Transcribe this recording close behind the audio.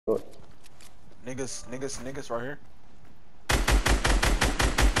What? Niggas right here.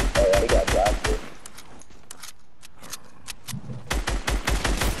 Oh, yeah, he got blasted.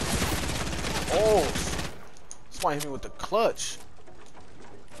 Oh, somebody hit me with the clutch.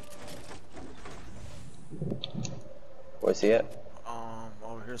 Where's he at?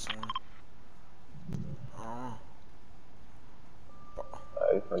 Over here somewhere. Alright,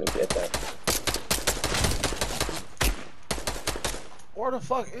 we're gonna get that. Where the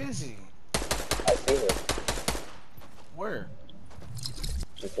fuck is he? I see him. Where?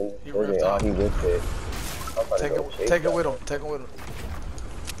 Just in He the building. ripped Oh, out. he whipped it. I'm about to Take go it, chase take it that. with him. Take it with him.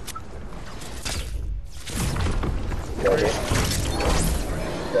 Right here.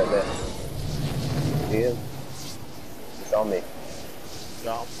 Right there. See him? It's on me.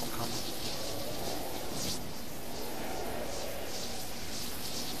 Yeah, I'm coming.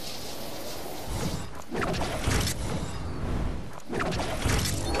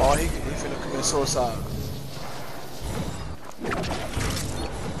 Oh, he finna commit suicide.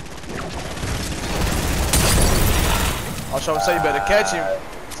 I was trying to say you better catch him.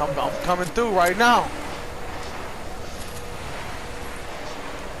 So I'm coming through right now.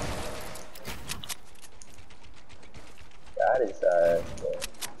 That is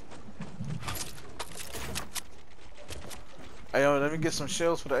Hey, yo, let me get some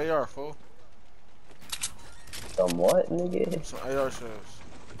shells for the AR, fool. some what, nigga? Some AR shells.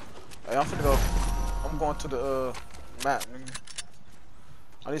 Hey, I'm finna go. I'm going to the map, nigga.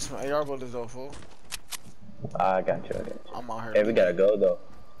 I need some AR bullets though, fool. I got you. I'm out here. Hey, we gotta go though.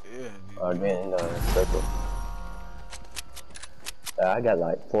 Yeah, dude. Oh, man, in a circle. I got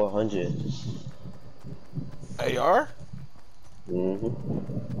like 400. AR?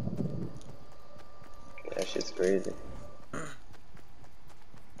 That shit's crazy.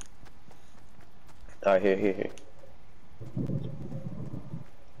 Alright, here.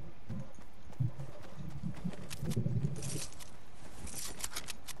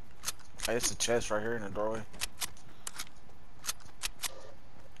 Hey, it's a chest right here in the doorway.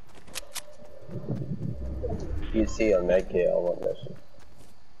 You see a med kit, I want that shit.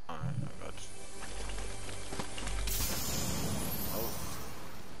 Alright, I got you. Oh,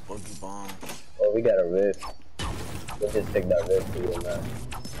 boogie bomb. Oh, we got a rift. We'll just take that rift for you, man.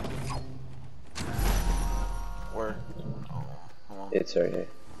 Where? Oh, hold on. It's right here.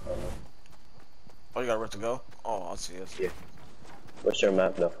 Oh, you got where to go? Oh, I see it. Yeah. What's your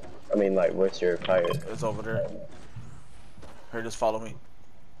map though? I mean, like, what's your fire? It's over there. Here, just follow me.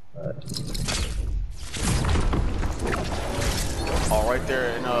 Alright. Oh, right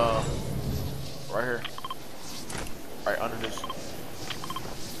there in right here. Right under this.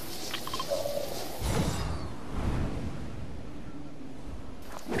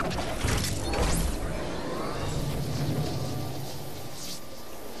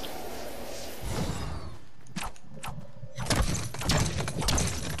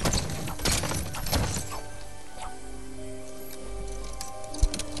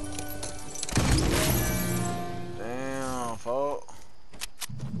 Damn, folks.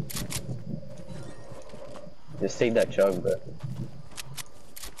 Just take that chug, bro.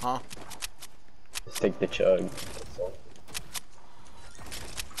 Huh? Just take the chug.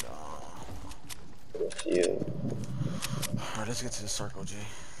 It's you. Alright, let's get to the circle, G.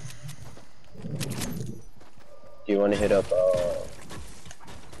 Do you want to hit up,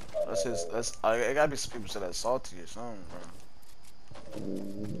 It gotta be some people say that's salty or something, bro.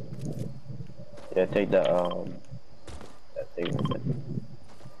 yeah, take that, that thing right there.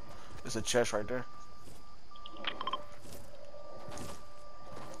 There's a chest right there.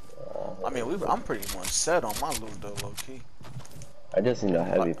 I mean, I'm pretty much set on my loot though, low key. I just need a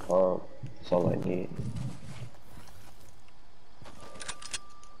heavy pump. That's all I need.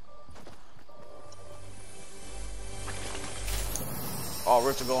 Oh,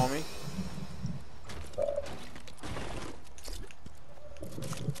 Rip to go on me.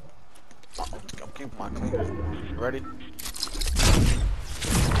 I'm keeping my clean. Ready?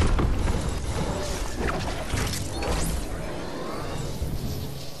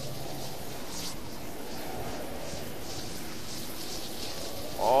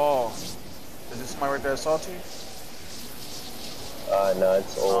 Oh, is this somebody right there salty? No,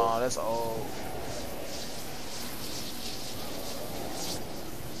 it's old. Oh, that's old.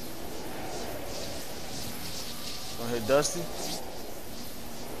 Gonna hit Dusty?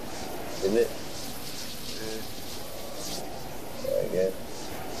 Is it? Yeah. I guess.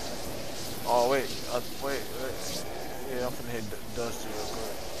 Oh, wait. Wait. Yeah, I'm finna hit Dusty real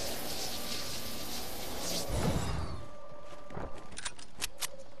quick.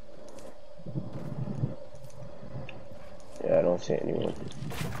 Yeah, I don't see anyone.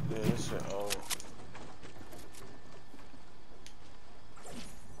 Yeah, this shit old.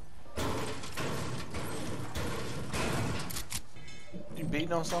 You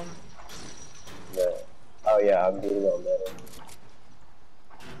beating on something? No. Oh yeah, I'm beating on metal.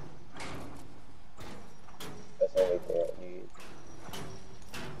 That's the only thing I need.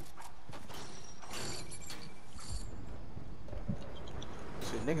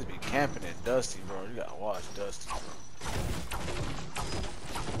 See, niggas be camping at Dusty, bro. You gotta watch Dusty, bro.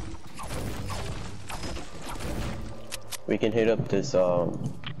 We can hit up this the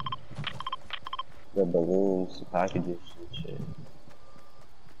balloons, packages and shit.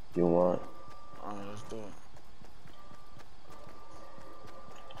 If you want. Alright, let's do it.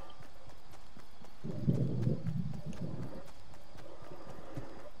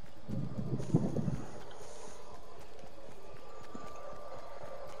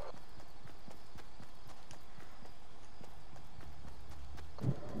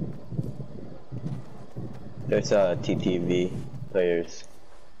 There's TTV players.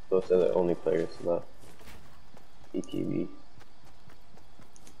 Those are the only players left. TTV.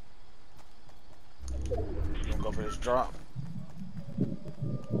 You gonna go for this drop?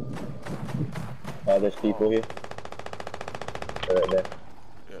 There's people here. They're right there.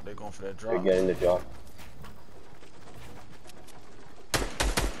 Yeah, they going for that They're drop. getting the drop.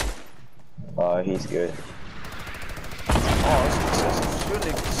 He's good. Oh, it's a few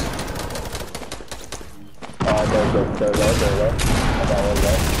niggas. They're low. I got one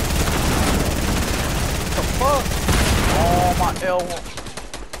left. What the fuck? Oh, my L.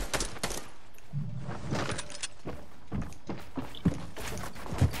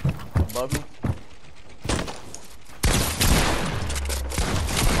 Above me.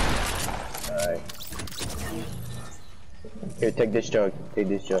 Alright. Here, take this jug. Take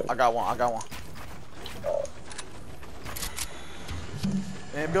this jug. I got one.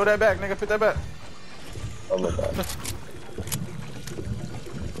 Man, build that back, nigga. Put that back. Oh my god.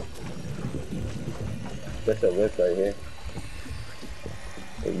 There's a lift right here.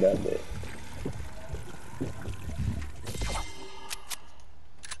 Take that bit.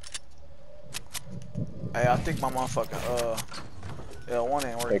 Hey, I think my motherfucking L1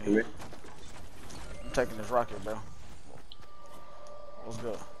 ain't Take working. it. I'm taking this rocket, bro. What's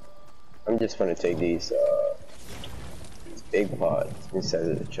good? I'm just gonna take these big pods instead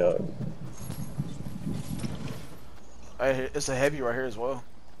of the chug. Hey, it's a heavy right here as well.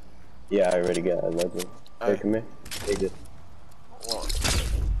 Yeah, I already got 11. Hey. Take me. Take it. Whoa.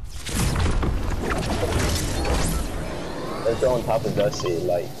 Let's go on top of Dusty,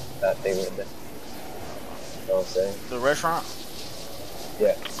 like that thing right there. You know what I'm saying? The restaurant?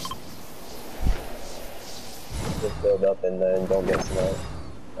 Yeah. Just build up and then don't get sniped.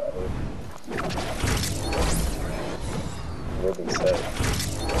 We'll be set.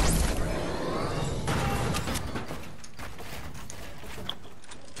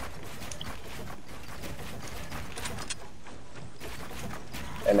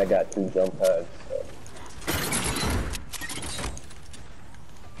 And I got 2 jump pads, so.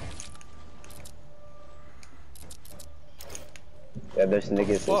 Yeah, there's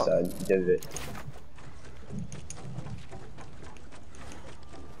niggas inside divot.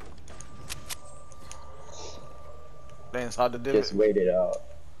 They inside the divot? Just wait it out.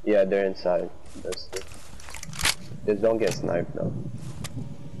 Yeah, they're inside. Just don't get sniped though.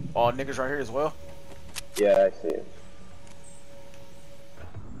 Oh, niggas right here as well? Yeah, I see it.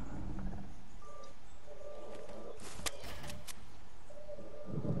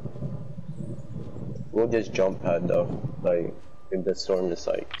 We'll just jump pad though. Like, if the storm is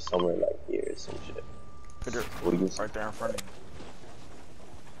like somewhere like here or some shit. Put it We'll use right there in front of you.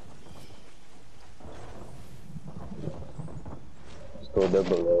 Just go there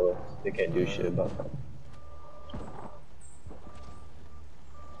below us. They can't do shit about that.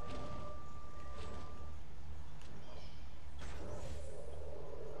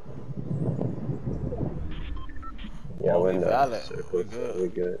 Yeah, Oh, we're we in the valid. circle, We're so good. we're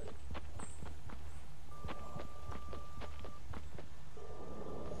good.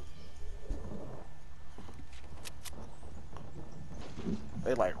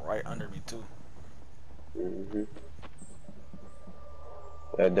 They like right under me too. Mm-hmm.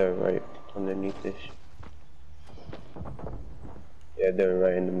 Yeah, they're right underneath this. Yeah, they're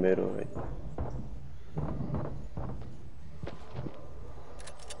right in the middle right there.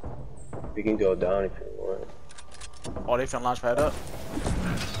 We can go down if you want. Oh, they finna launch pad up.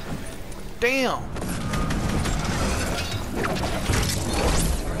 Damn!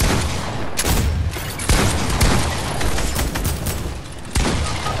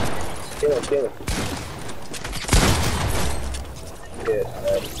 Kill him, kill him. Yeah.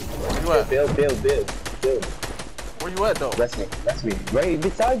 Where you at? Build. Where you at though? That's me. Right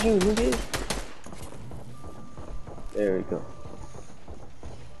beside you, nigga. There we go.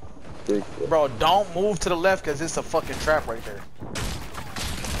 Good. Bro, don't move to the left because it's a fucking trap right there.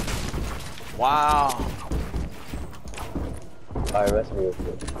 Wow. Alright, rest me real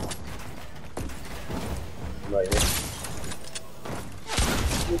quick. I'm right here.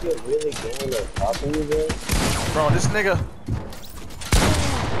 Nigga really going on top of you, bro? Bro, this nigga.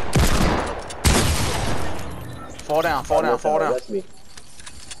 Fall down. That's me.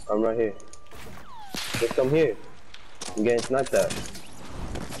 I'm right here. Just come here. I'm getting sniped at.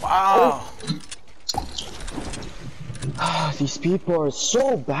 Wow. These people are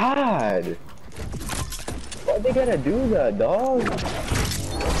so bad. Why they gotta do that, dog?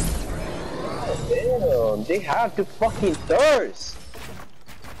 Damn, they have to fucking thirst.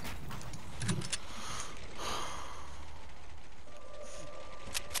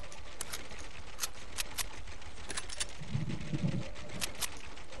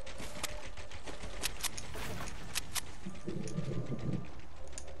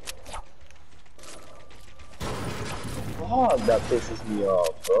 Oh, that pisses me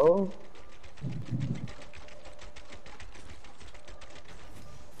off, bro.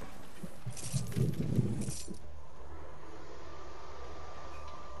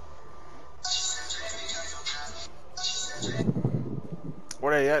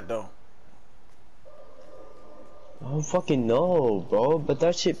 Where they at though? I don't fucking know, bro, but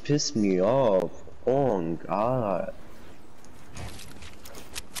that shit pissed me off. Oh my god.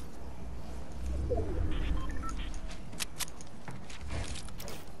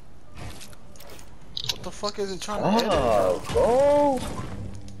 What the fuck is it trying to hit it, bro?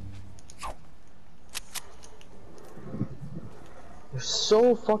 You're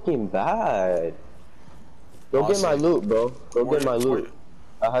so fucking bad. Go get my loot, bro. Go get my loot.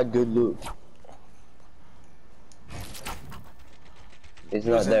 I had good loot. It's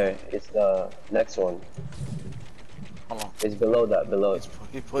not there. It's the next one. Hold on. It's below that. Below it.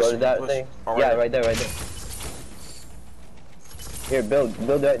 Go to that thing. Yeah, right there. Here, build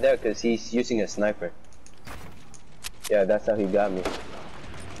right there, cause he's using a sniper. Yeah, that's how he got me.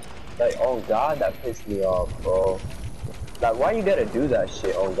 Like, oh god, that pissed me off, bro. Like, why you gotta do that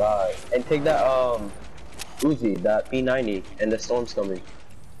shit? Oh god. And take that Uzi, that P90, and the storm's coming.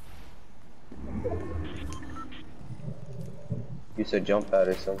 Use a jump pad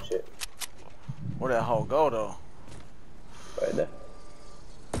or some shit. Where that hoe go though? Right there.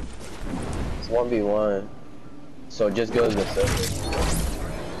 It's 1v1. So just go to the surface.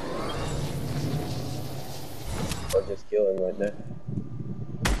 Or just kill him right there.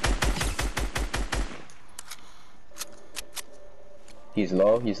 He's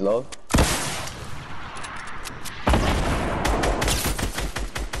low.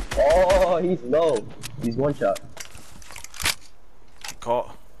 Oh, he's low. He's one shot.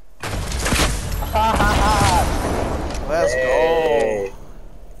 Caught. Let's go.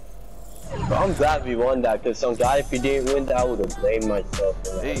 Bro, I'm glad we won that, cause some guy, if he didn't win that, I would have blamed myself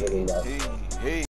for not winning that.